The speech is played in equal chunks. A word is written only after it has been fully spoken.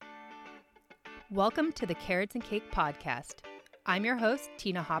Welcome to the Carrots and Cake podcast. I'm your host,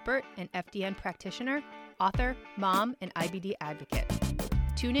 Tina Hoppert, an FDN practitioner, author, mom, and IBD advocate.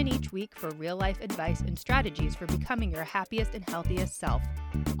 Tune in each week for real-life advice and strategies for becoming your happiest and healthiest self,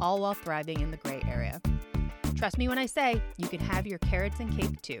 all while thriving in the gray area. Trust me when I say you can have your carrots and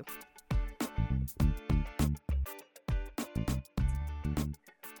cake too.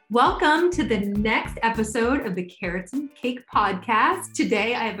 Welcome to the next episode of the Carrots and Cake podcast.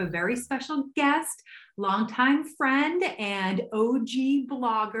 Today, I have a very special guest, longtime friend and OG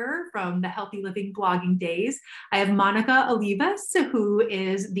blogger from the Healthy Living blogging days. I have Monica Olivas, who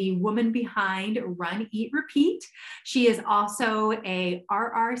is the woman behind Run, Eat, Repeat. She is also a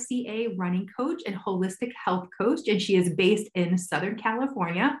RRCA running coach and holistic health coach, and she is based in Southern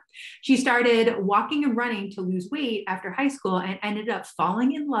California. She started walking and running to lose weight after high school and ended up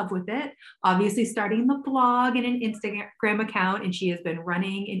falling in love with it, obviously starting the blog and an Instagram account, and she has been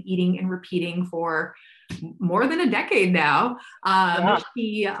running and eating and repeating for more than a decade now.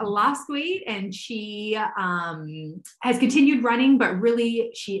 She lost weight and she has continued running, but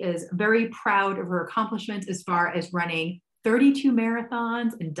really she is very proud of her accomplishments as far as running 32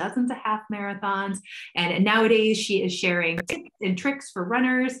 marathons and dozens of half marathons. And nowadays she is sharing tips and tricks for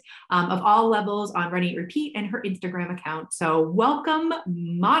runners of all levels on Run, Eat, Repeat and her Instagram account. So welcome,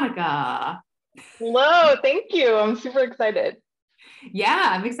 Monica. Hello, thank you. I'm super excited. Yeah,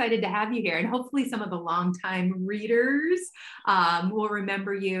 I'm excited to have you here. And hopefully some of the longtime readers will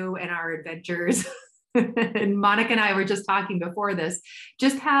remember you and our adventures. And Monica and I were just talking before this,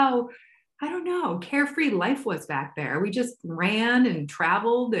 just how, I don't know, carefree life was back there. We just ran and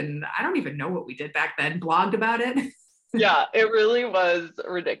traveled, and I don't even know what we did back then, blogged about it. Yeah, it really was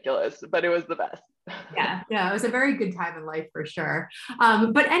ridiculous, but it was the best. Yeah, it was a very good time in life for sure.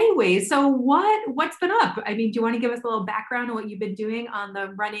 But anyway, so what's been up? I mean, do you want to give us a little background on what you've been doing on the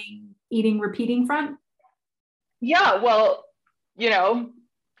running, eating, repeating front? Yeah, well,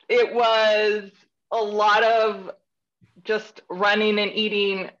 it was a lot of just running and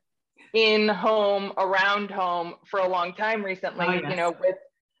eating in home, around home for a long time recently. Oh, yes. With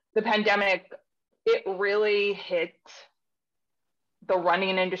the pandemic, it really hit the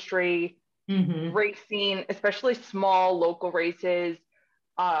running industry. Mm-hmm. Racing, especially small local races,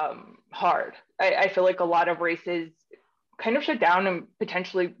 hard. I feel like a lot of races kind of shut down and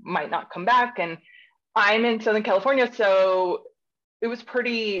potentially might not come back. And I'm in Southern California, so it was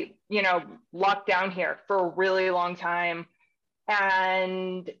pretty, locked down here for a really long time.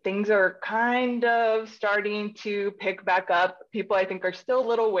 And things are kind of starting to pick back up. People, I think, are still a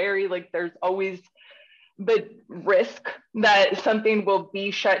little wary. Like there's always the risk that something will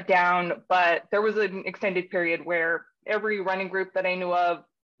be shut down, but there was an extended period where every running group that I knew of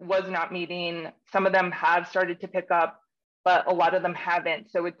was not meeting. Some of them have started to pick up, but a lot of them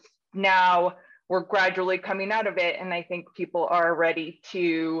haven't. So it's now we're gradually coming out of it. And I think people are ready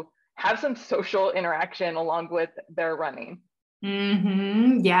to have some social interaction along with their running.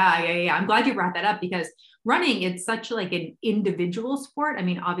 Mm-hmm. Yeah. I'm glad you brought that up because running, it's such like an individual sport. I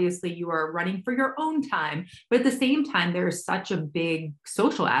mean, obviously you are running for your own time, but at the same time, there's such a big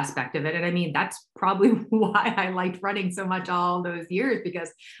social aspect of it. And I mean, that's probably why I liked running so much all those years,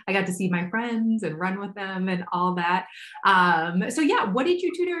 because I got to see my friends and run with them and all that. So yeah, what did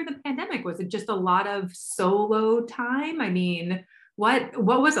you do during the pandemic? Was it just a lot of solo time? I mean, what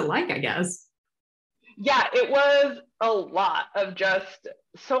was it like, I guess? Yeah, it was a lot of just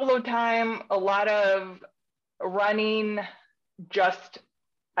solo time, a lot of running, just,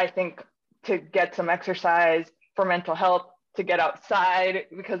 I think, to get some exercise for mental health, to get outside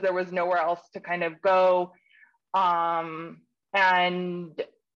because there was nowhere else to kind of go. And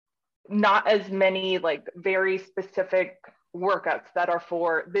not as many like very specific workouts that are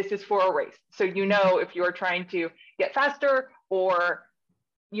this is for a race. So, if you're trying to get faster or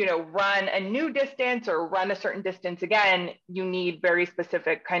run a new distance or run a certain distance again, you need very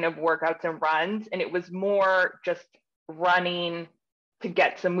specific kind of workouts and runs. And it was more just running to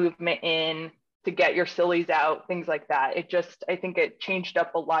get some movement in, to get your sillies out, things like that. I think it changed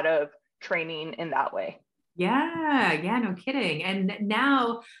up a lot of training in that way. Yeah, no kidding. And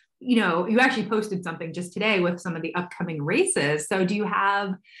now, you actually posted something just today with some of the upcoming races. So do you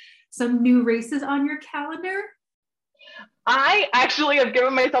have some new races on your calendar? I actually have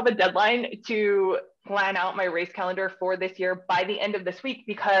given myself a deadline to plan out my race calendar for this year by the end of this week,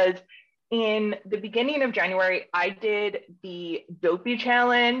 because in the beginning of January, I did the Dopey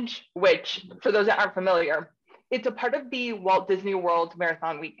Challenge, which for those that aren't familiar, it's a part of the Walt Disney World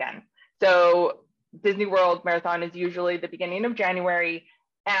Marathon weekend. So Disney World Marathon is usually the beginning of January,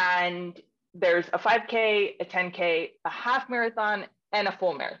 and there's a 5K, a 10K, a half marathon, and a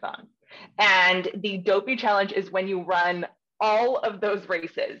full marathon. And the Dopey Challenge is when you run all of those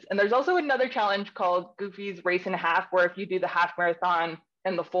races. And there's also another challenge called Goofy's Race and a Half, where if you do the half marathon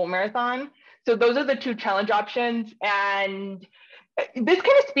and the full marathon. So those are the two challenge options. And this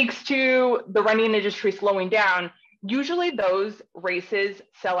kind of speaks to the running industry slowing down. Usually those races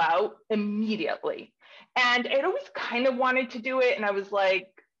sell out immediately. And I'd always kind of wanted to do it. And I was like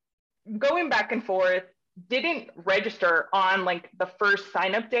going back and forth, didn't register on like the first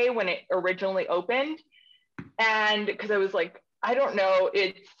sign up day when it originally opened. And because I was like, I don't know,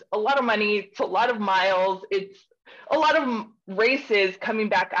 it's a lot of money, it's a lot of miles, it's a lot of races coming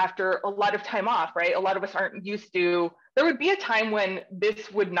back after a lot of time off, right? A lot of us aren't used to, there would be a time when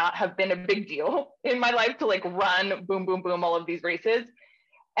this would not have been a big deal in my life to like run boom, boom, boom, all of these races.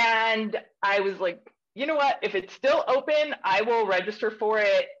 And I was like, you know what, if it's still open, I will register for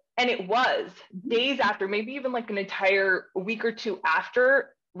it. And it was days after, maybe even like an entire week or two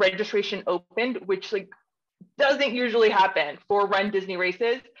after registration opened, which like doesn't usually happen for Run Disney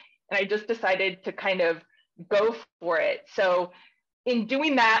races. And I just decided to kind of go for it. So in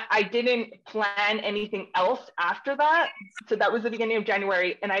doing that, I didn't plan anything else after that. So that was the beginning of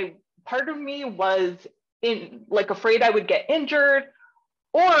January. And part of me was afraid I would get injured,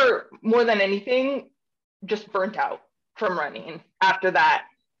 or more than anything, just burnt out from running after that.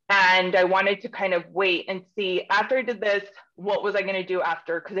 And I wanted to kind of wait and see after I did this, what was I going to do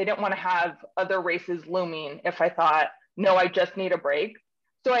after? Because I didn't want to have other races looming if I thought, no, I just need a break.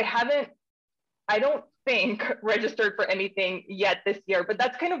 So I don't think registered for anything yet this year, but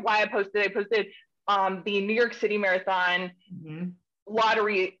that's kind of why I posted the New York City Marathon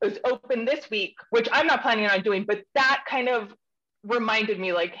lottery is open this week, which I'm not planning on doing, but that kind of reminded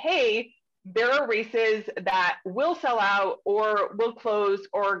me like, hey, there are races that will sell out or will close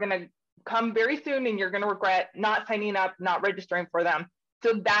or are going to come very soon and you're going to regret not signing up, not registering for them.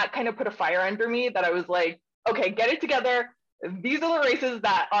 So that kind of put a fire under me that I was like, okay, get it together. These are the races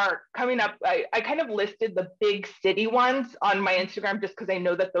that are coming up. I kind of listed the big city ones on my Instagram just because I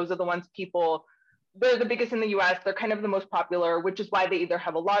know that those are the ones they're the biggest in the US. They're kind of the most popular, which is why they either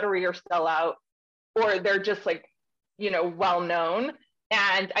have a lottery or sell out, or they're just like, well known.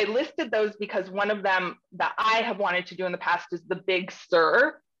 And I listed those because one of them that I have wanted to do in the past is the Big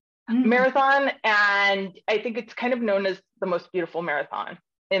Sur marathon. And I think it's kind of known as the most beautiful marathon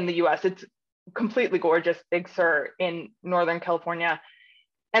in the US. It's completely gorgeous, Big Sur in Northern California.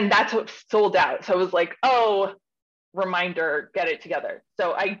 And that's what sold out. So I was like, oh, reminder, get it together.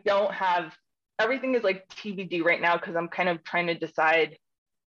 So I don't have, everything is like TBD right now because I'm kind of trying to decide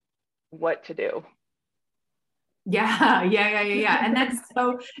what to do. Yeah. And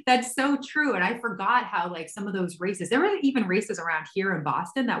that's so true. And I forgot how like some of those races, there were even races around here in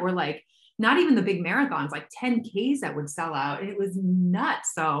Boston that were like, not even the big marathons, like 10Ks that would sell out. And it was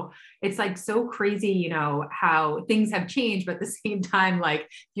nuts. So it's like so crazy, how things have changed, but at the same time, like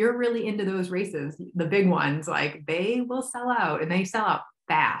you're really into those races, the big ones, like they will sell out and they sell out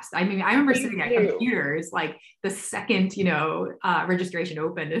fast. I mean, I remember sitting at computers, like the second, registration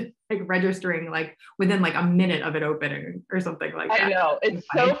opened, and like registering like within like a minute of it opening or something like that. I know, it's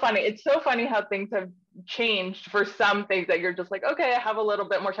so funny. It's so funny how things have changed for some things that you're just like, okay, I have a little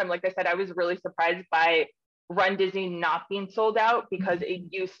bit more time. Like I said, I was really surprised by Run Disney not being sold out because it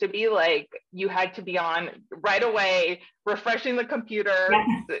used to be like you had to be on right away, refreshing the computer,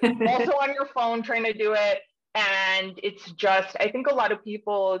 also on your phone trying to do it. And it's just, I think a lot of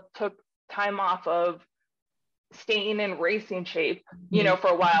people took time off of staying in racing shape, for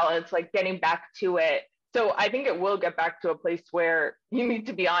a while. And it's like getting back to it. So I think it will get back to a place where you need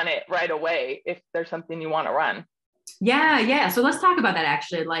to be on it right away if there's something you want to run. Yeah. So let's talk about that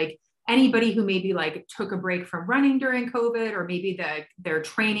actually. Like anybody who maybe like took a break from running during COVID, or maybe their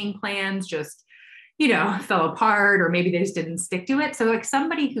training plans just fell apart, or maybe they just didn't stick to it. So like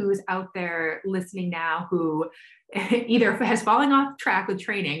somebody who's out there listening now who either has fallen off track with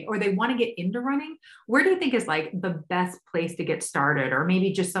training or they want to get into running, where do you think is like the best place to get started, or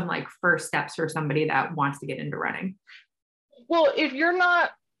maybe just some like first steps for somebody that wants to get into running? Well, if you're not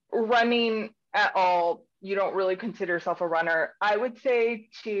running at all, you don't really consider yourself a runner, I would say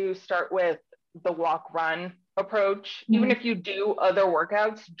to start with the walk run approach, even if you do other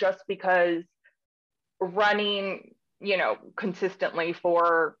workouts, just because running, consistently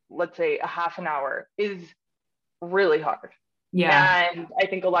for, let's say, a half an hour is really hard. Yeah. And I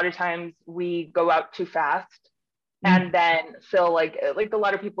think a lot of times we go out too fast and then feel like a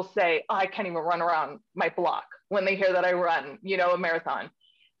lot of people say, oh, I can't even run around my block when they hear that I run, a marathon.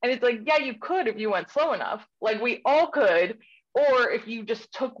 And it's like, yeah, you could if you went slow enough. Like we all could, or if you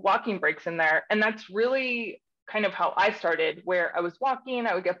just took walking breaks in there. And that's really kind of how I started, where I was walking,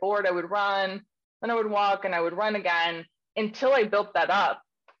 I would get bored, I would run, then I would walk and I would run again until I built that up.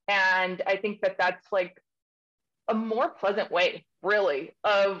 And I think that that's like a more pleasant way, really,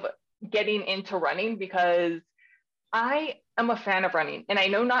 of getting into running, because I am a fan of running, and I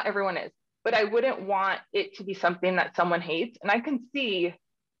know not everyone is, but I wouldn't want it to be something that someone hates. And I can see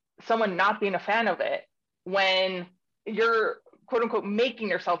someone not being a fan of it when you're quote unquote making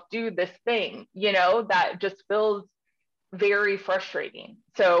yourself do this thing, that just feels very frustrating.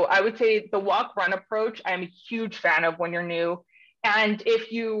 So I would say the walk run approach, I'm a huge fan of when you're new. And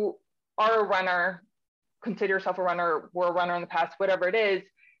if you are a runner, consider yourself a runner, were a runner in the past, whatever it is,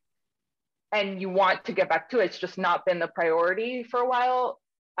 and you want to get back to it, it's just not been the priority for a while,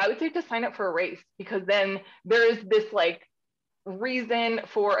 I would say to sign up for a race, because then there is this like reason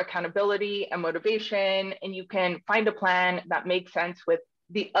for accountability and motivation, and you can find a plan that makes sense with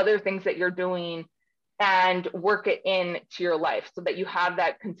the other things that you're doing and work it into your life so that you have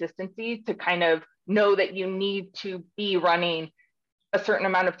that consistency to kind of know that you need to be running a certain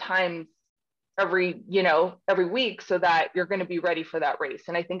amount of times every week so that you're going to be ready for that race.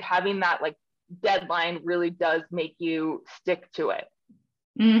 And I think having that like deadline really does make you stick to it.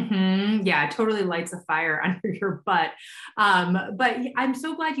 Mm-hmm. Yeah, it totally lights a fire under your butt. But I'm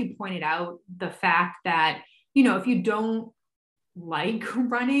so glad you pointed out the fact that, if you don't like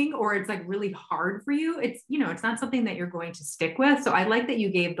running, or it's like really hard for you, it's not something that you're going to stick with. So I like that you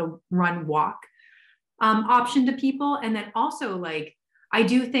gave the run walk option to people. And then also, like, I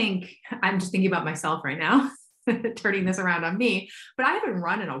do think, I'm just thinking about myself right now, turning this around on me, but I haven't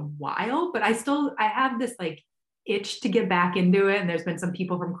run in a while, but I have this like itch to get back into it. And there's been some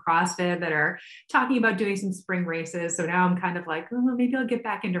people from CrossFit that are talking about doing some spring races. So now I'm kind of like, oh, maybe I'll get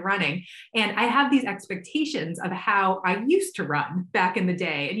back into running. And I have these expectations of how I used to run back in the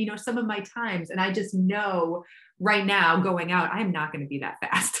day and, some of my times. And I just know right now going out, I'm not going to be that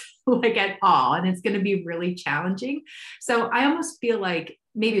fast. Like at all. And it's going to be really challenging. So I almost feel like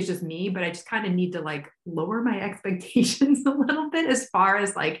maybe it's just me, but I just kind of need to like lower my expectations a little bit as far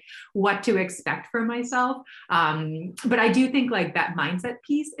as like what to expect from myself. But I do think like that mindset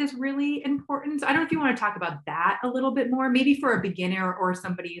piece is really important. So I don't know if you want to talk about that a little bit more, maybe for a beginner or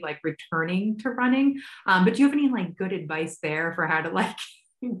somebody like returning to running. But do you have any like good advice there for how to like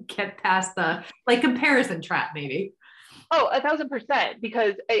get past the like comparison trap maybe? Oh, 1,000%,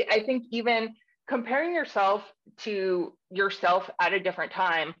 because I think even comparing yourself to yourself at a different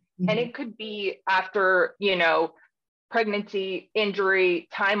time, and it could be after, pregnancy, injury,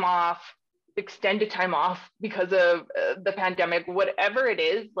 time off, extended time off because of the pandemic, whatever it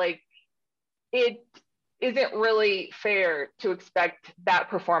is, like it isn't really fair to expect that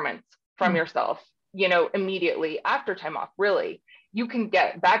performance from yourself, immediately after time off. Really, you can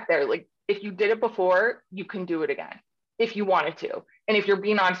get back there. Like if you did it before, you can do it again if you wanted to. And if you're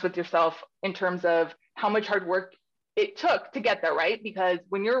being honest with yourself in terms of how much hard work it took to get there, right? Because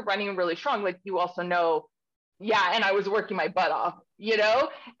when you're running really strong, like you also know, yeah, and I was working my butt off,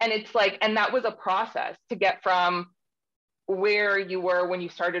 and it's like, and that was a process to get from where you were when you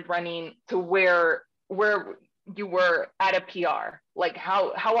started running to where you were at a PR. Like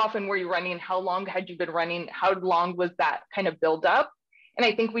how often were you running? How long had you been running? How long was that kind of build up? And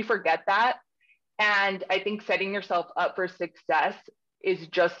I think we forget that. And I think setting yourself up for success is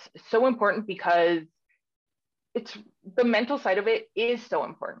just so important, because it's the mental side of it is so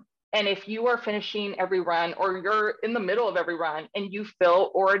important. And if you are finishing every run, or you're in the middle of every run and you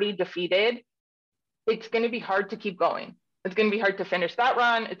feel already defeated, it's going to be hard to keep going. It's going to be hard to finish that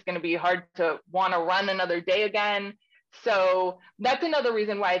run. It's going to be hard to want to run another day again. So that's another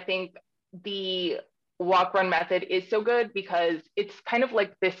reason why I think the walk run method is so good, because it's kind of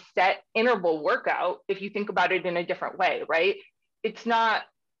like this set interval workout. If you think about it in a different way, right? It's not,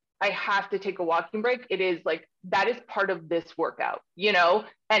 I have to take a walking break. It is like, that is part of this workout,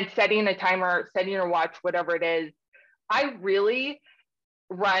 and setting a timer, setting your watch, whatever it is. I really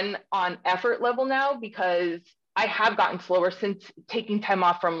run on effort level now, because I have gotten slower since taking time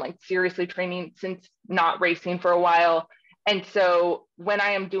off from like seriously training, since not racing for a while. And so when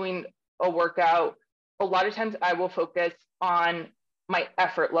I am doing a workout, a lot of times I will focus on my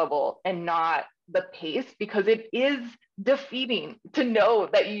effort level and not the pace, because it is defeating to know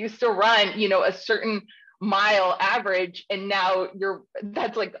that you used to run, a certain mile average, and now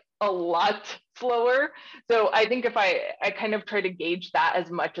that's like a lot slower. So I think if I kind of try to gauge that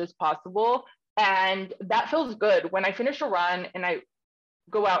as much as possible, and that feels good when I finish a run and I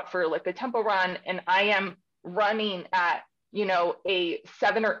go out for like a tempo run and I am running at a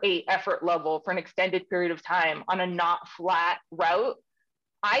 7 or 8 effort level for an extended period of time on a not flat route.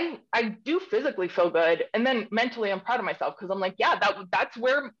 I do physically feel good. And then mentally I'm proud of myself because I'm like, yeah, that's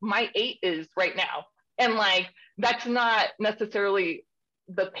where my 8 is right now. And like, that's not necessarily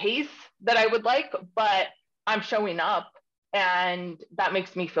the pace that I would like, but I'm showing up, and that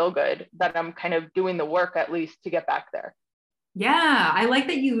makes me feel good that I'm kind of doing the work at least to get back there. Yeah, I like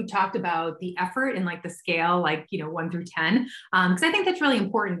that you talked about the effort and like the scale, like, 1 through 10. Because I think that's really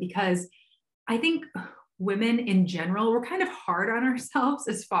important, because I think women in general, we're kind of hard on ourselves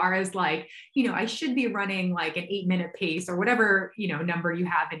as far as like, I should be running like an 8-minute pace or whatever, number you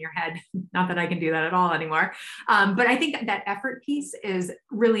have in your head. Not that I can do that at all anymore. But I think that effort piece is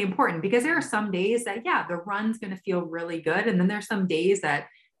really important, because there are some days that, yeah, the run's going to feel really good. And then there's some days that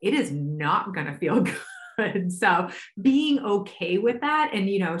it is not going to feel good. So being okay with that.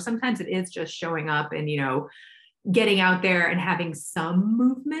 And, sometimes it is just showing up and, getting out there and having some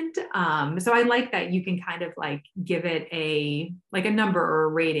movement. So I like that you can kind of like give it a number or a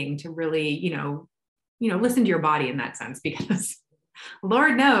rating to really, listen to your body in that sense, because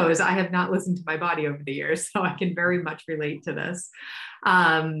Lord knows I have not listened to my body over the years. So I can very much relate to this.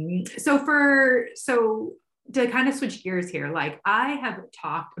 So to kind of switch gears here, like I have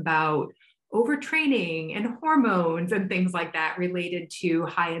talked about overtraining and hormones and things like that related to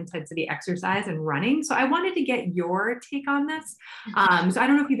high intensity exercise and running. So I wanted to get your take on this. So I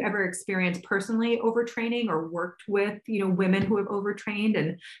don't know if you've ever experienced personally overtraining or worked with, women who have overtrained,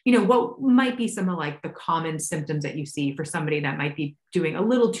 and, what might be some of like the common symptoms that you see for somebody that might be doing a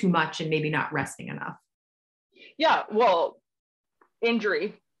little too much and maybe not resting enough. Yeah, well,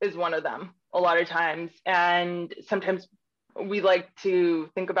 injury is one of them a lot of times. And sometimes we like to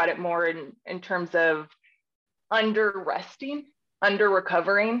think about it more in terms of under resting, under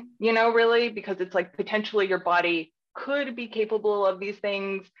recovering, really, because it's like potentially your body could be capable of these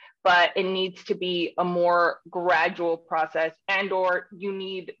things, but it needs to be a more gradual process, and or you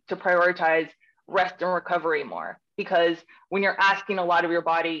need to prioritize rest and recovery more, because when you're asking a lot of your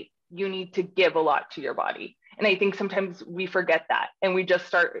body, you need to give a lot to your body. And I think sometimes we forget that, and we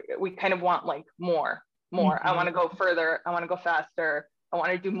kind of want like more. Mm-hmm. I want to go further. I want to go faster. I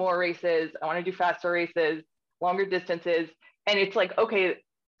want to do more races. I want to do faster races, longer distances. And it's like, okay,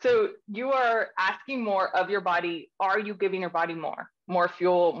 so you are asking more of your body. Are you giving your body more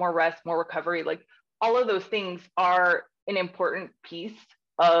fuel, more rest, more recovery? Like all of those things are an important piece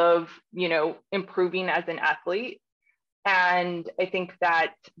of, improving as an athlete. And I think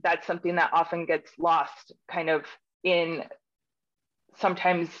that that's something that often gets lost kind of in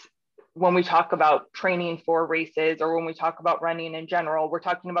sometimes when we talk about training for races, or when we talk about running in general, we're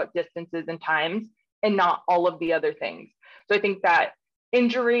talking about distances and times and not all of the other things. So I think that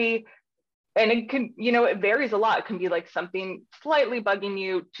injury, and it can, it varies a lot. It can be like something slightly bugging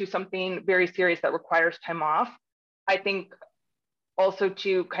you to something very serious that requires time off. I think also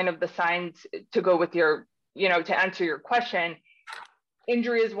to kind of the signs to go with your, to answer your question,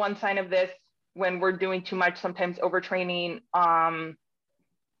 injury is one sign of this. When we're doing too much, sometimes overtraining,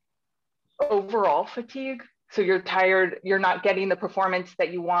 overall fatigue. So you're tired, you're not getting the performance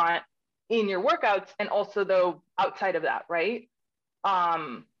that you want in your workouts, and also though outside of that, right?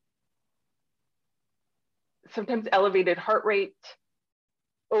 Sometimes elevated heart rate,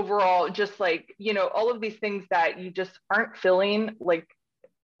 overall, just like, all of these things that you just aren't feeling like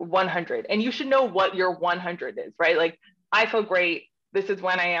 100. And you should know what your 100 is, right? Like I feel great. This is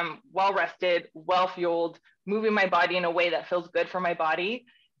when I am well rested, well fueled, moving my body in a way that feels good for my body.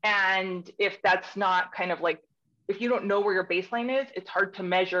 And if that's not kind of like, if you don't know where your baseline is, it's hard to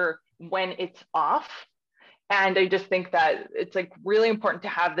measure when it's off. And I just think that it's like really important to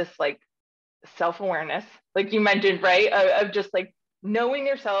have this like self-awareness, like you mentioned, right? Of just like knowing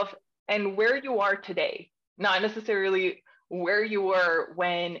yourself and where you are today, not necessarily where you were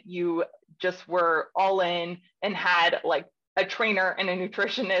when you just were all in and had like a trainer and a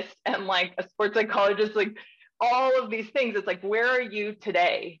nutritionist and like a sports psychologist, like all of these things. It's like, where are you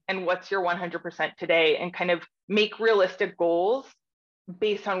today and what's your 100% today, and kind of make realistic goals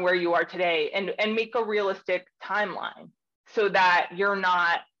based on where you are today, and make a realistic timeline so that you're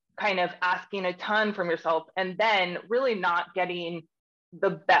not kind of asking a ton from yourself and then really not getting the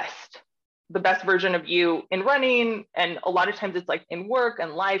best version of you in running. And a lot of times it's like in work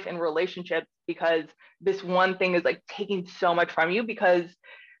and life and relationships, because this one thing is like taking so much from you. Because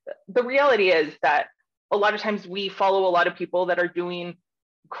the reality is that a lot of times we follow a lot of people that are doing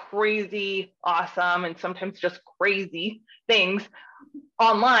crazy, awesome, and sometimes just crazy things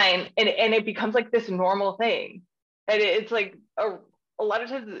online, and it becomes like this normal thing. And it's like a lot of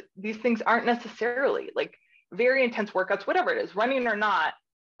times these things aren't necessarily like very intense workouts, whatever it is, running or not.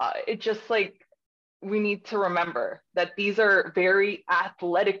 It just like we need to remember that these are very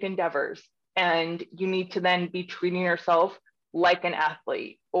athletic endeavors, and you need to then be treating yourself like an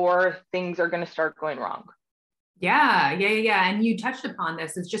athlete, or things are going to start going wrong. Yeah. And you touched upon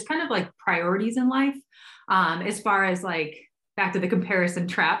this. It's just kind of like priorities in life. As far as like back to the comparison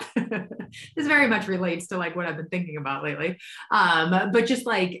trap, this very much relates to like what I've been thinking about lately. But just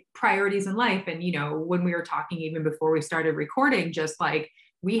like priorities in life. And, you know, when we were talking even before we started recording, just like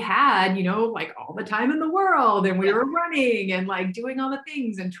we had, you know, like all the time in the world, and we were running and like doing all the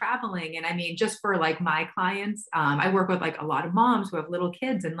things and traveling. And I mean, just for like my clients, I work with like a lot of moms who have little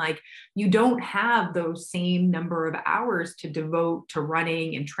kids, and like, you don't have those same number of hours to devote to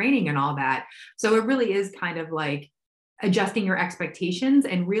running and training and all that. So it really is kind of like adjusting your expectations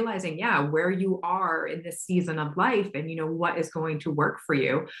and realizing, yeah, where you are in this season of life, and, you know, what is going to work for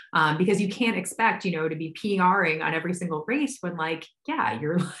you. Because you can't expect, you know, to be PRing on every single race when like, yeah,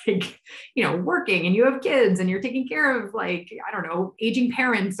 you're like, you know, working and you have kids and you're taking care of like, I don't know, aging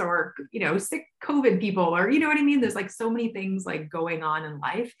parents, or, you know, sick COVID people, or, you know what I mean? There's like so many things like going on in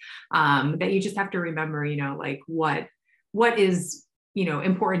life that you just have to remember, you know, like what is, you know,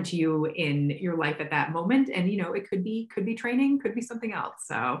 important to you in your life at that moment. And, you know, it could be training, could be something else.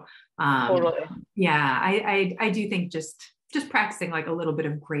 So, Totally. yeah, I do think just practicing like a little bit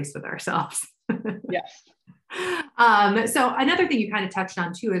of grace with ourselves. Yes. So another thing you kind of touched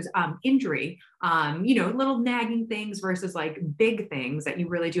on too is injury, you know, little nagging things versus like big things that you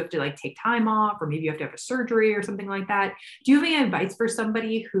really do have to like take time off, or maybe you have to have a surgery or something like that. Do you have any advice for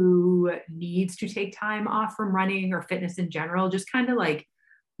somebody who needs to take time off from running or fitness in general, just kind of like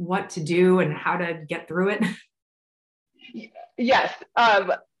what to do and how to get through it? Yes.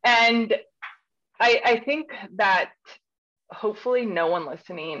 And I think that hopefully no one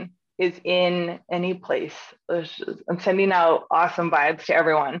listening is in any place. I'm sending out awesome vibes to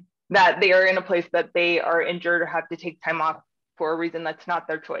everyone that they are in a place that they are injured or have to take time off for a reason that's not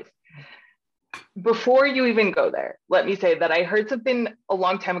their choice. Before you even go there, let me say that I heard something a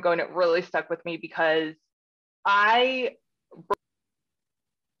long time ago and it really stuck with me, because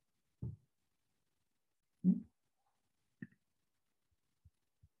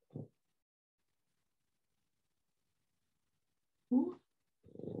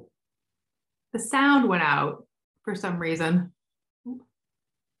The sound went out for some reason.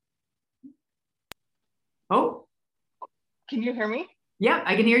 Oh, can you hear me? Yep,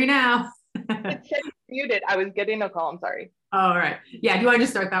 I can hear you now. It said muted. I was getting a call. I'm sorry. Oh, all right. Yeah. Do you want to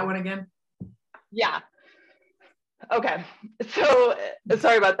just start that one again? Yeah. Okay. So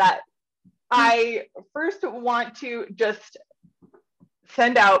sorry about that. I first want to just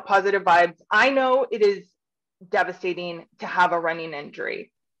send out positive vibes. I know it is devastating to have a running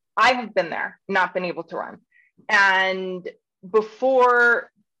injury. I have been there, not been able to run. And before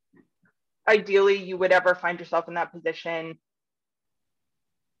ideally you would ever find yourself in that position,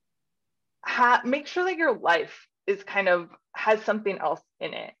 make sure that your life is kind of has something else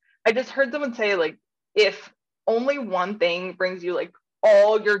in it. I just heard someone say, like, if only one thing brings you like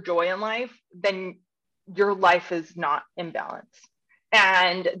all your joy in life, then your life is not in balance.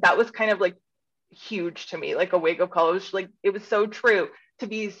 And that was kind of like huge to me, like a wake up call. It was like, it was so true. To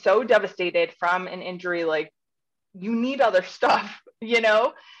be so devastated from an injury, like, you need other stuff, you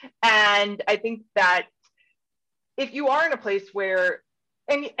know? And I think that if you are in a place where,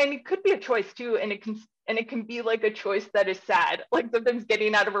 and it could be a choice too, and it can be like a choice that is sad. Like sometimes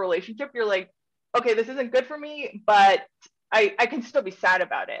getting out of a relationship, you're like, okay, this isn't good for me, but I can still be sad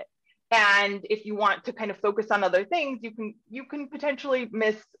about it. And if you want to kind of focus on other things, you can potentially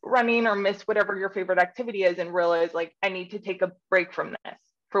miss running or miss whatever your favorite activity is, and realize like, I need to take a break from this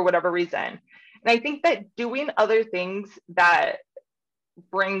for whatever reason. And I think that doing other things that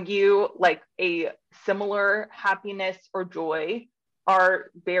bring you like a similar happiness or joy are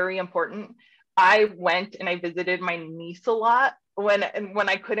very important. I went and I visited my niece a lot when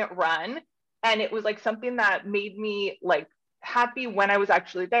I couldn't run. And it was like something that made me like happy when I was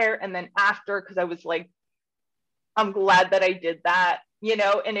actually there. And then after, because I was like, I'm glad that I did that, you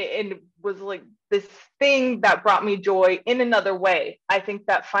know, and it was like this thing that brought me joy in another way. I think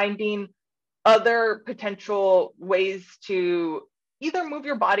that finding other potential ways to either move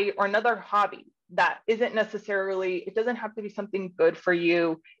your body or another hobby that isn't necessarily, it doesn't have to be something good for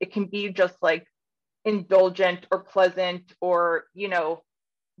you. It can be just like indulgent or pleasant, or, you know,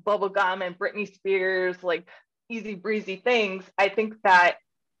 bubblegum and Britney Spears, like easy breezy things. I think that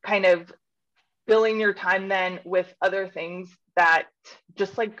kind of filling your time then with other things that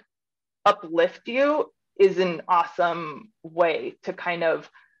just like uplift you is an awesome way to kind of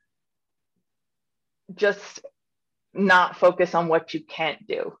just not focus on what you can't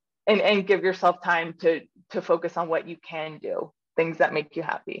do. and give yourself time to focus on what you can do, things that make you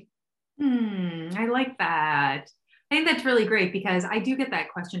happy. I like that. I think that's really great because I do get that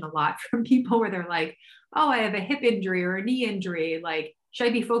question a lot from people where they're like, oh, I have a hip injury or a knee injury. Like, should I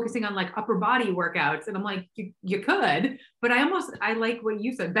be focusing on like upper body workouts? And I'm like, you could, but I like what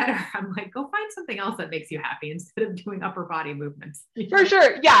you said better. I'm like, go find something else that makes you happy instead of doing upper body movements. For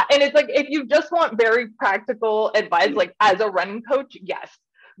sure. Yeah. And it's like, if you just want very practical advice, like as a running coach, yes.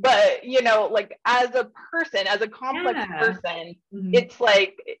 But, you know, like as a person, as a complex person, it's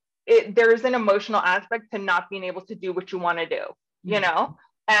like, there's an emotional aspect to not being able to do what you want to do, you know?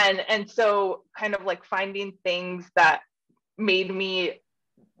 And so kind of like finding things that made me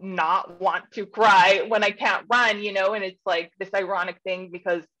not want to cry when I can't run, you know? And it's like this ironic thing,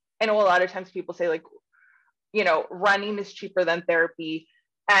 because I know a lot of times people say like, you know, running is cheaper than therapy.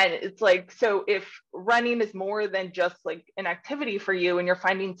 And it's like, so if running is more than just like an activity for you and you're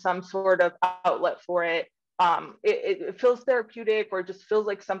finding some sort of outlet for it, it feels therapeutic, or just feels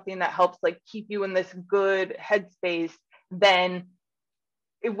like something that helps like keep you in this good headspace, then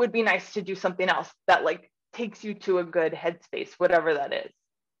it would be nice to do something else that like takes you to a good headspace, whatever that is.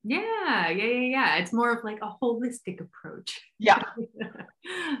 Yeah. It's more of like a holistic approach. Yeah.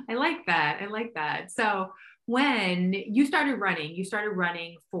 I like that. So when you started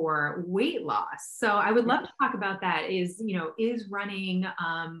running for weight loss. So I would love to talk about that. Is running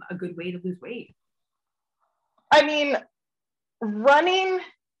a good way to lose weight? I mean, running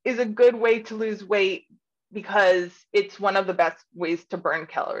is a good way to lose weight because it's one of the best ways to burn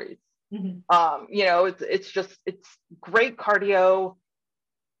calories. You know, it's great cardio.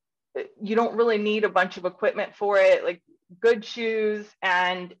 You don't really need a bunch of equipment for it, like good shoes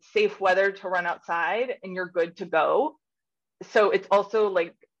and safe weather to run outside, and you're good to go. So it's also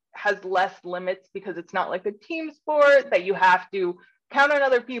like has less limits because it's not like a team sport that you have to count on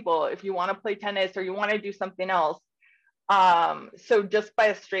other people if you want to play tennis or you want to do something else. So just by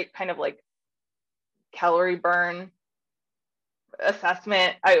a straight kind of like calorie burn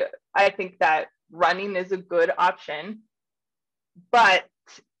assessment, I think that running is a good option, but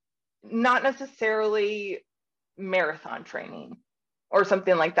not necessarily marathon training or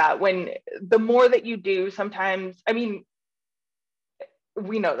something like that. When the more that you do, sometimes, I mean,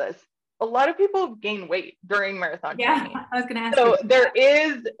 we know this, a lot of people gain weight during marathon training. I was going to ask. So there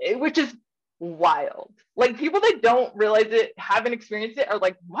is, which is wild. Like people that don't realize it, haven't experienced it, are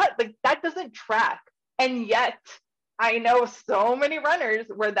like, what? Like that doesn't track. And yet I know so many runners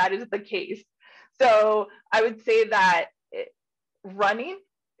where that is the case. So I would say that running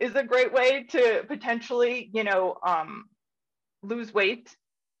is a great way to potentially, you know, lose weight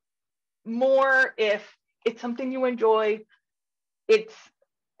more if it's something you enjoy. It's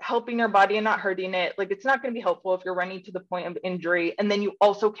helping your body and not hurting it. Like it's not going to be helpful if you're running to the point of injury and then you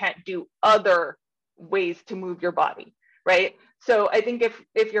also can't do other ways to move your body, right? So I think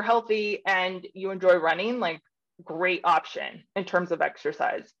if you're healthy and you enjoy running, like great option in terms of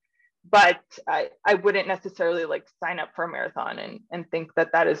exercise. But I wouldn't necessarily like sign up for a marathon and think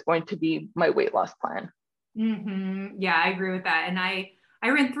that is going to be my weight loss plan. Yeah, I agree with that. And I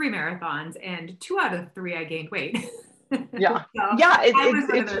ran 3 marathons, and 2 out of 3 I gained weight. Yeah. So yeah.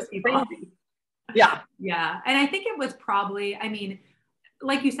 It's just crazy. Yeah. Yeah. And I think it was probably, I mean,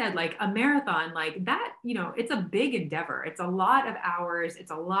 like you said, like a marathon, like that, you know, it's a big endeavor. It's a lot of hours.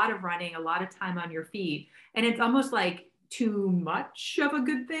 It's a lot of running, a lot of time on your feet. And it's almost like too much of a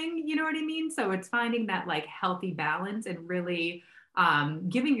good thing. You know what I mean? So it's finding that like healthy balance and really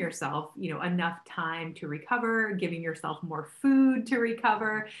giving yourself, you know, enough time to recover, giving yourself more food to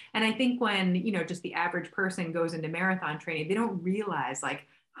recover. And I think when, you know, just the average person goes into marathon training, they don't realize like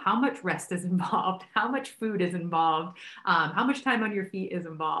how much rest is involved, how much food is involved, how much time on your feet is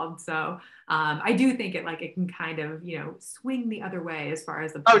involved. So I do think it can kind of, you know, swing the other way as far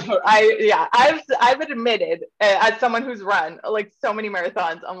as the. I've admitted as someone who's run like so many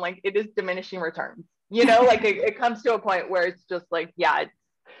marathons, I'm like, it is diminishing returns. You know, like it comes to a point where it's just like, yeah,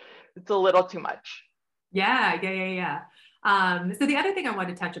 it's a little too much. Yeah. So the other thing I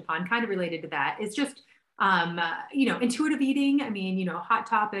wanted to touch upon, kind of related to that, is just, you know, intuitive eating. I mean, you know, hot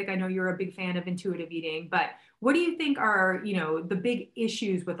topic. I know you're a big fan of intuitive eating, but what do you think are, you know, the big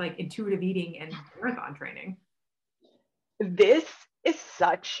issues with like intuitive eating and marathon training? This is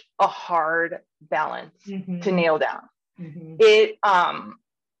such a hard balance to nail down.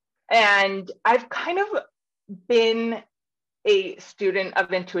 And I've kind of been a student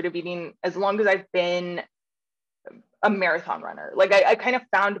of intuitive eating as long as I've been a marathon runner. Like I kind of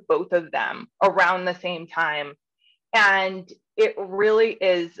found both of them around the same time. And it really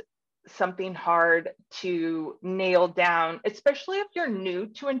is something hard to nail down, especially if you're new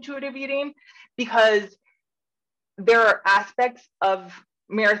to intuitive eating, because there are aspects of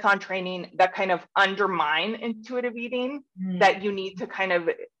marathon training that kind of undermine intuitive eating that you need to kind of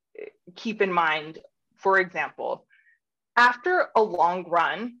keep in mind. For example, after a long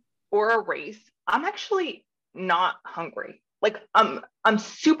run or a race, I'm actually not hungry. Like I'm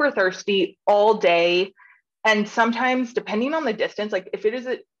super thirsty all day. And sometimes, depending on the distance, like if it is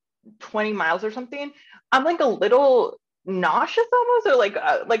at 20 miles or something, I'm like a little nauseous almost, or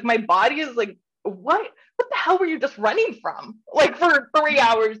like my body is like, what the hell were you just running from? Like for 3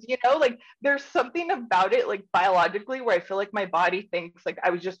 hours, like there's something about it, like biologically, where I feel like my body thinks like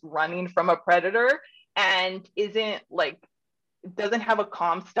I was just running from a predator and doesn't have a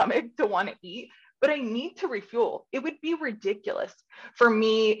calm stomach to want to eat, but I need to refuel. It would be ridiculous for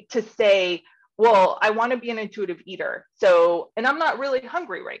me to say, well, I want to be an intuitive eater. And I'm not really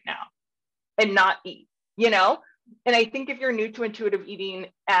hungry right now and not eat, And I think if you're new to intuitive eating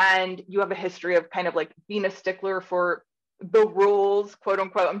and you have a history of kind of like being a stickler for the rules, quote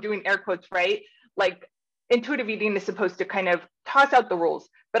unquote, I'm doing air quotes, right? Like intuitive eating is supposed to kind of toss out the rules.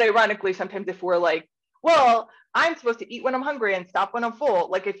 But ironically, sometimes if we're like, well, I'm supposed to eat when I'm hungry and stop when I'm full.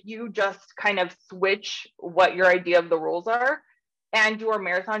 Like if you just kind of switch what your idea of the rules are and do our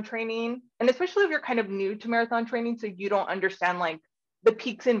marathon training, and especially if you're kind of new to marathon training, so you don't understand like the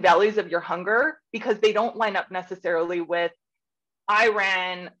peaks and valleys of your hunger, because they don't line up necessarily with, I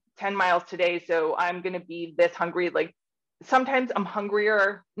ran 10 miles today, so I'm going to be this hungry. Like sometimes I'm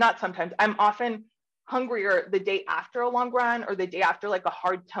hungrier, not sometimes, I'm often hungrier the day after a long run or the day after like a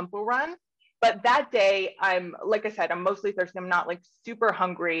hard tempo run. But that day, like I said, I'm mostly thirsty. I'm not like super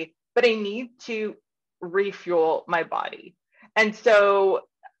hungry, but I need to refuel my body. And so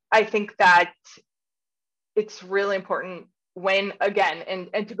I think that it's really important when, again,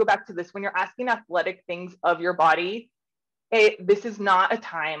 and to go back to this, when you're asking athletic things of your body, this is not a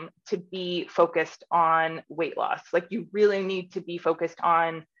time to be focused on weight loss. Like you really need to be focused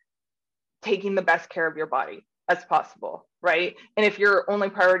on taking the best care of your body as possible, right? And if your only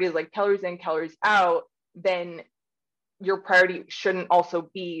priority is like calories in, calories out, then your priority shouldn't also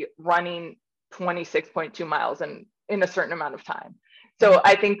be running 26.2 miles in a certain amount of time. So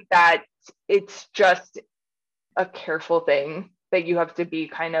I think that it's just a careful thing that you have to be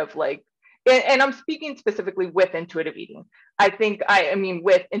kind of like, and I'm speaking specifically with intuitive eating. I mean,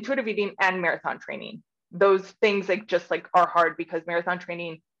 with intuitive eating and marathon training, those things like just like are hard because marathon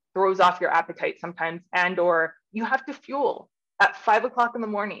training throws off your appetite sometimes, or you have to fuel at 5 o'clock in the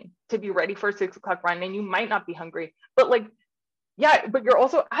morning to be ready for a 6 o'clock run, and you might not be hungry, but like, yeah, but you're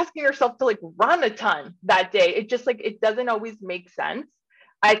also asking yourself to like run a ton that day. It just like, it doesn't always make sense.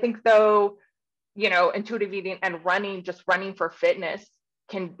 I think though, intuitive eating and running, just running for fitness,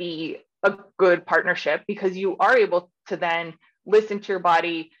 can be a good partnership, because you are able to then listen to your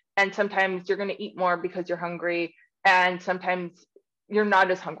body, and sometimes you're going to eat more because you're hungry, and sometimes you're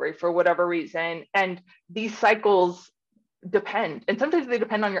not as hungry for whatever reason. And these cycles depend, and sometimes they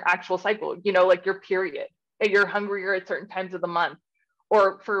depend on your actual cycle, like your period, and you're hungrier at certain times of the month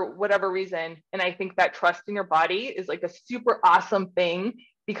or for whatever reason. And I think that trust in your body is like a super awesome thing,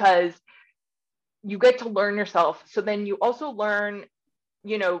 because you get to learn yourself. So then you also learn,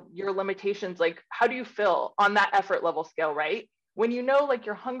 your limitations, like how do you feel on that effort level scale, right? When you know like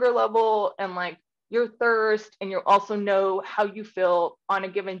your hunger level and like your thirst, and you also know how you feel on a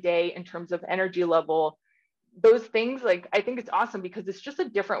given day in terms of energy level, those things, like I think it's awesome, because it's just a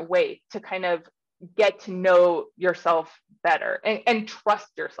different way to kind of get to know yourself better and trust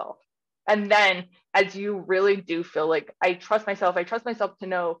yourself. And then as you really do feel like, I trust myself to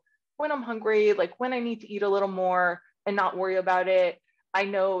know when I'm hungry, like when I need to eat a little more and not worry about it. I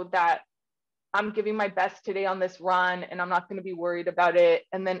know that I'm giving my best today on this run and I'm not going to be worried about it.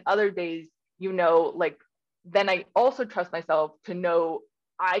 And then other days, like, then I also trust myself to know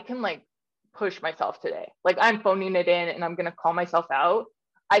I can like push myself today. Like I'm phoning it in and I'm going to call myself out.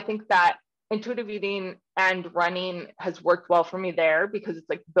 I think that intuitive eating and running has worked well for me there, because it's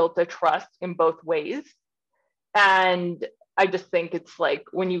like built a trust in both ways. And I just think it's like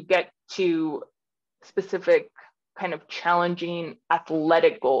when you get to specific kind of challenging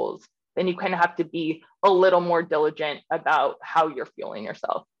athletic goals, then you kind of have to be a little more diligent about how you're fueling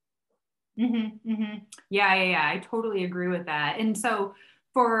yourself. Yeah. I totally agree with that. And so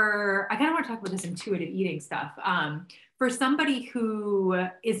I kind of want to talk about this intuitive eating stuff. For somebody who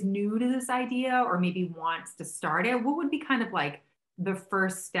is new to this idea or maybe wants to start it, what would be kind of like the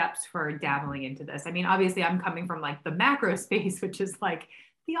first steps for dabbling into this? I mean, obviously I'm coming from like the macro space, which is like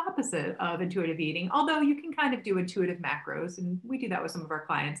the opposite of intuitive eating, although you can kind of do intuitive macros, and we do that with some of our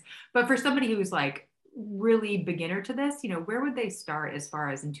clients. But for somebody who's like really beginner to this, where would they start as far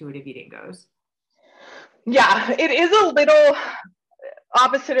as intuitive eating goes? Yeah, it is a little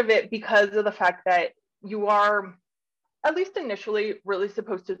opposite of it because of the fact that you are, at least initially, really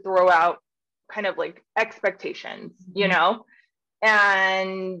supposed to throw out kind of like expectations,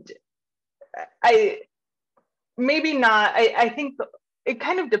 and I think it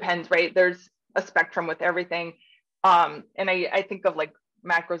kind of depends, right? There's a spectrum with everything. And I think of like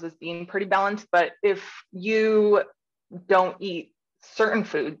macros as being pretty balanced, but if you don't eat certain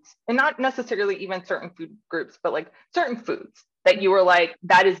foods, and not necessarily even certain food groups, but like certain foods that you were like,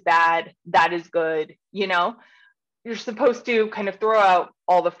 that is bad, that is good, you're supposed to kind of throw out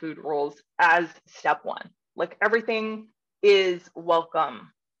all the food rules as step one. Like everything is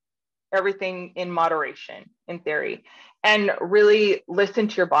welcome, everything in moderation, in theory, and really listen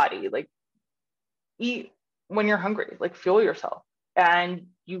to your body. Like eat when you're hungry, like fuel yourself. And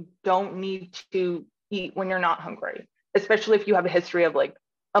you don't need to eat when you're not hungry, especially if you have a history of like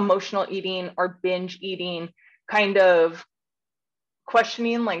emotional eating or binge eating, kind of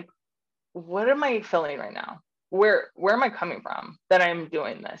questioning like, what am I feeling right now? Where am I coming from that I'm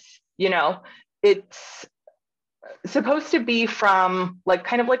doing this? It's supposed to be from like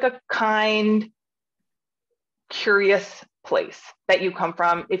kind of like a kind, curious place that you come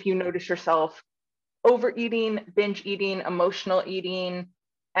from. If you notice yourself overeating, binge eating, emotional eating,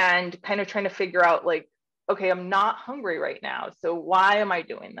 and kind of trying to figure out like, okay, I'm not hungry right now, so why am I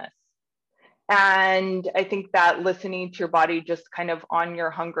doing this? And I think that listening to your body just kind of on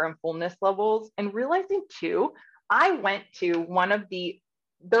your hunger and fullness levels, and realizing too, I went to one of the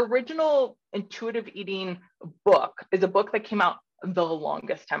original intuitive eating book is a book that came out the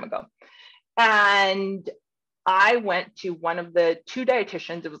longest time ago. And I went to one of the two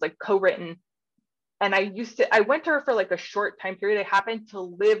dietitians, it was like co-written. And I went to her for like a short time period. I happened to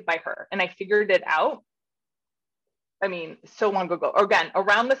live by her and I figured it out. I mean, so long ago, again,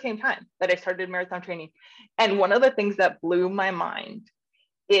 around the same time that I started marathon training. And one of the things that blew my mind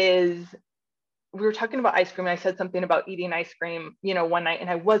is we were talking about ice cream. And I said something about eating ice cream, one night, and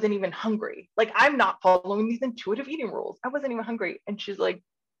I wasn't even hungry. Like, I'm not following these intuitive eating rules. I wasn't even hungry. And she's like,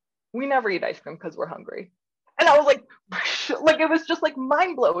 we never eat ice cream because we're hungry. And I was like, it was just like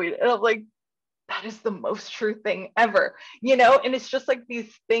mind blowing. And I'm like, that is the most true thing ever, And it's just like these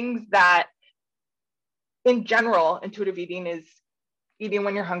things that, in general, intuitive eating is eating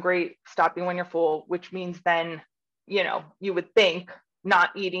when you're hungry, stopping when you're full, which means then, you would think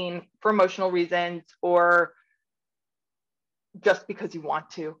not eating for emotional reasons or just because you want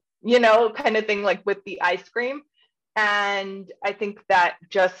to, kind of thing, like with the ice cream. And I think that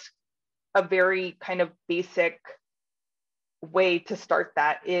just a very kind of basic way to start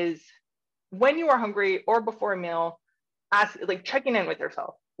that is when you are hungry or before a meal, checking in with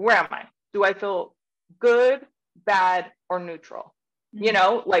yourself. Where am I? Do I feel good, bad, or neutral?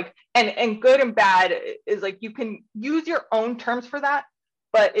 And good and bad is like, you can use your own terms for that,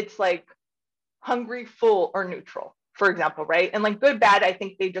 but it's like hungry, full, or neutral, for example, right? And like good, bad, I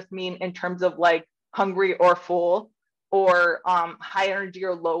think they just mean in terms of like hungry or full, or high energy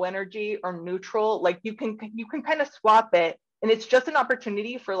or low energy, or neutral. Like you can kind of swap it, and it's just an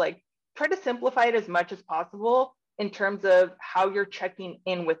opportunity for like, try to simplify it as much as possible in terms of how you're checking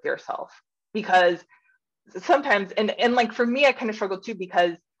in with yourself. Because sometimes, and like for me, I kind of struggle too,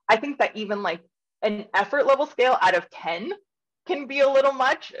 because I think that even like an effort level scale out of 10 can be a little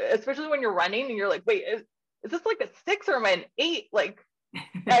much, especially when you're running and you're like, wait, is this like a 6 or am I an 8? Like,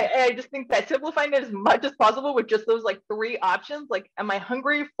 I just think that simplifying it as much as possible with just those like 3 options, like, am I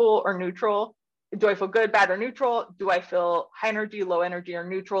hungry, full, or neutral? Do I feel good, bad, or neutral? Do I feel high energy, low energy, or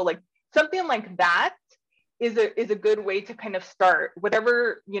neutral? Like something like that is a good way to kind of start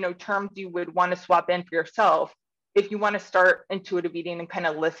whatever, terms you would want to swap in for yourself. If you want to start intuitive eating and kind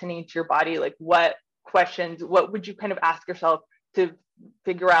of listening to your body, like what would you kind of ask yourself to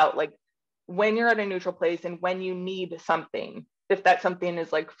figure out like when you're at a neutral place and when you need something, if that something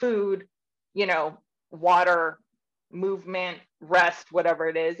is like food, water, movement, rest, whatever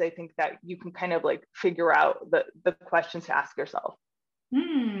it is. I think that you can kind of like figure out the questions to ask yourself.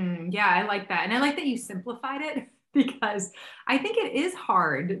 Yeah, I like that. And I like that you simplified it, because I think it is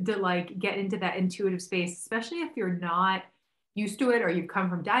hard to like get into that intuitive space, especially if you're not used to it, or you've come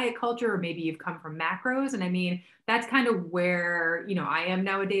from diet culture, or maybe you've come from macros. And I mean, that's kind of where, I am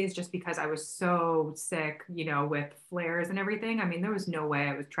nowadays, just because I was so sick, with flares and everything. I mean, there was no way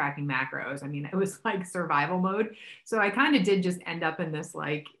I was tracking macros. I mean, it was like survival mode. So I kind of did just end up in this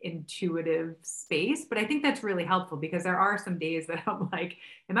like intuitive space. But I think that's really helpful, because there are some days that I'm like,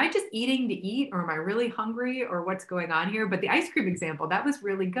 am I just eating to eat, or am I really hungry, or what's going on here? But the ice cream example, that was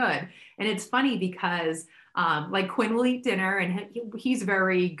really good. And it's funny because like Quinn will eat dinner, and he's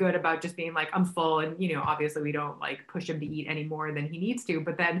very good about just being like, I'm full. And, obviously we don't like push him to eat any more than he needs to.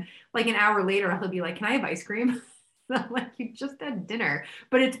 But then like an hour later, he'll be like, can I have ice cream? I'm like, you just had dinner.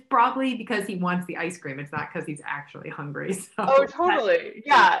 But it's probably because he wants the ice cream. It's not because he's actually hungry. So oh, totally.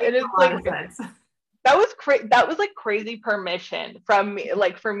 Yeah. It is like, that was like crazy permission from me,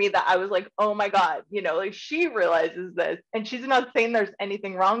 like for me, that I was like, oh my God, like she realizes this and she's not saying there's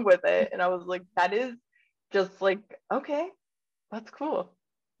anything wrong with it. And I was like, that is just like, okay, that's cool.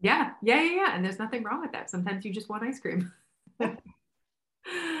 Yeah. And there's nothing wrong with that. Sometimes you just want ice cream. So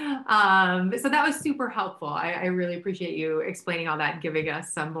that was super helpful. I really appreciate you explaining all that and giving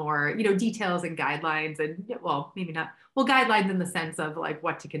us some more, details and guidelines, and well, maybe not, well, guidelines in the sense of like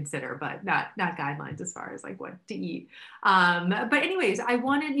what to consider, but not guidelines as far as like what to eat. But anyways, I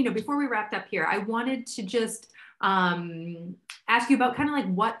wanted, before we wrapped up here, I wanted to just ask you about kind of like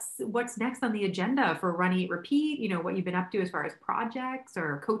what's next on the agenda for Run, Eat, Repeat, what you've been up to as far as projects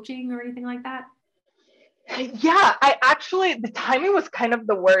or coaching or anything like that. Yeah, the timing was kind of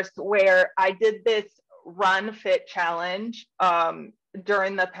the worst, where I did this Run Fit challenge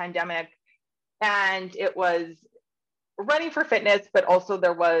during the pandemic, and it was running for fitness, but also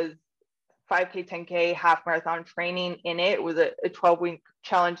there was 5K, 10K, half marathon training in it. It was a 12-week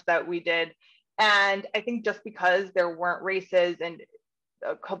challenge that we did. And I think just because there weren't races, and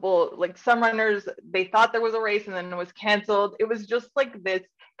a couple, like some runners, they thought there was a race and then it was canceled. It was just like this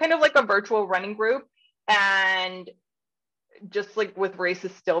kind of like a virtual running group. And just like with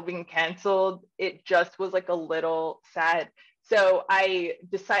races still being canceled, it just was like a little sad. So I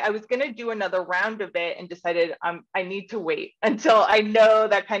decided I was going to do another round of it, and decided I need to wait until I know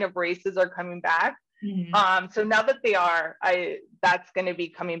that kind of races are coming back. Mm-hmm. So now that they are, that's going to be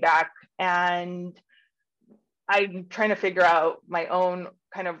coming back, and I'm trying to figure out my own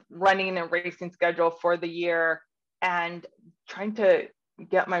kind of running and racing schedule for the year, and trying to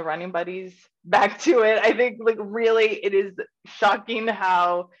get my running buddies back to it. I think like really it is shocking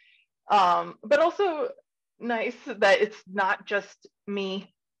how, but also nice that it's not just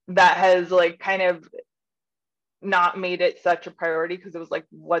me that has like kind of not made it such a priority, because it was like,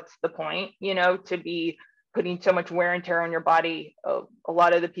 what's the point, to be putting so much wear and tear on your body. A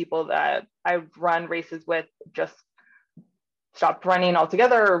lot of the people that I've run races with just stopped running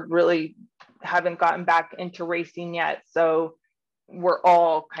altogether, or really haven't gotten back into racing yet. So we're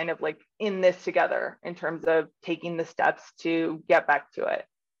all kind of like in this together in terms of taking the steps to get back to it.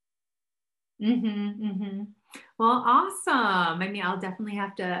 Mm-hmm, mm-hmm. Well, awesome. I mean, I'll definitely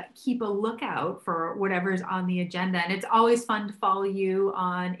have to keep a lookout for whatever's on the agenda. And it's always fun to follow you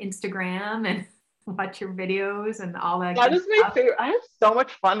on Instagram and watch your videos and all that. That is my favorite. I have so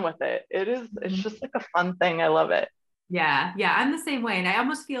much fun with it. It's just like a fun thing. I love it. Yeah. I'm the same way. And I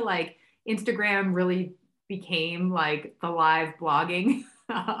almost feel like Instagram really became like the live blogging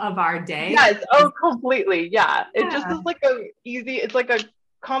of our day. Yes. Oh, completely. Yeah. It just is like it's like a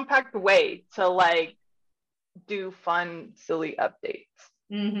compact way to like do fun, silly updates.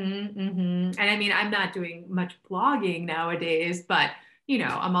 Mm-hmm, mm-hmm. And I mean, I'm not doing much blogging nowadays, but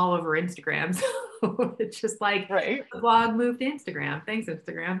I'm all over Instagram. So it's just like, right. The blog moved to Instagram. Thanks,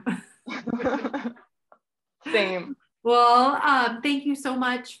 Instagram. Same. Well, thank you so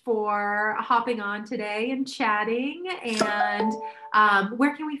much for hopping on today and chatting. And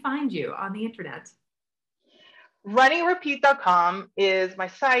where can we find you on the internet? RunEatRepeat.com is my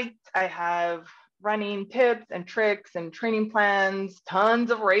site. I have running tips and tricks and training plans,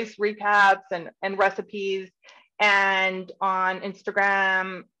 tons of race recaps and recipes. And on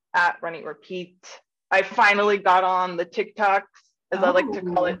Instagram at RunEatRepeat. I finally got on the TikToks, as I like to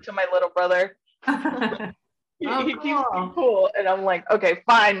call it, to my little brother. He keeps me cool, and I'm like, okay,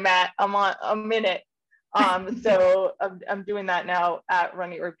 fine, Matt, I'm in it. So I'm doing that now at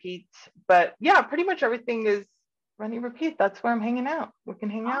Run, Eat, Repeat. But yeah, pretty much everything is Run, Eat, Repeat. That's where I'm hanging out. We can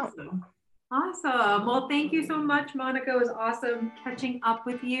hang out. Awesome. Well, thank you so much, Monica. It was awesome catching up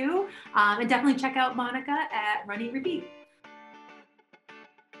with you. And definitely check out Monica at Run, Eat, Repeat.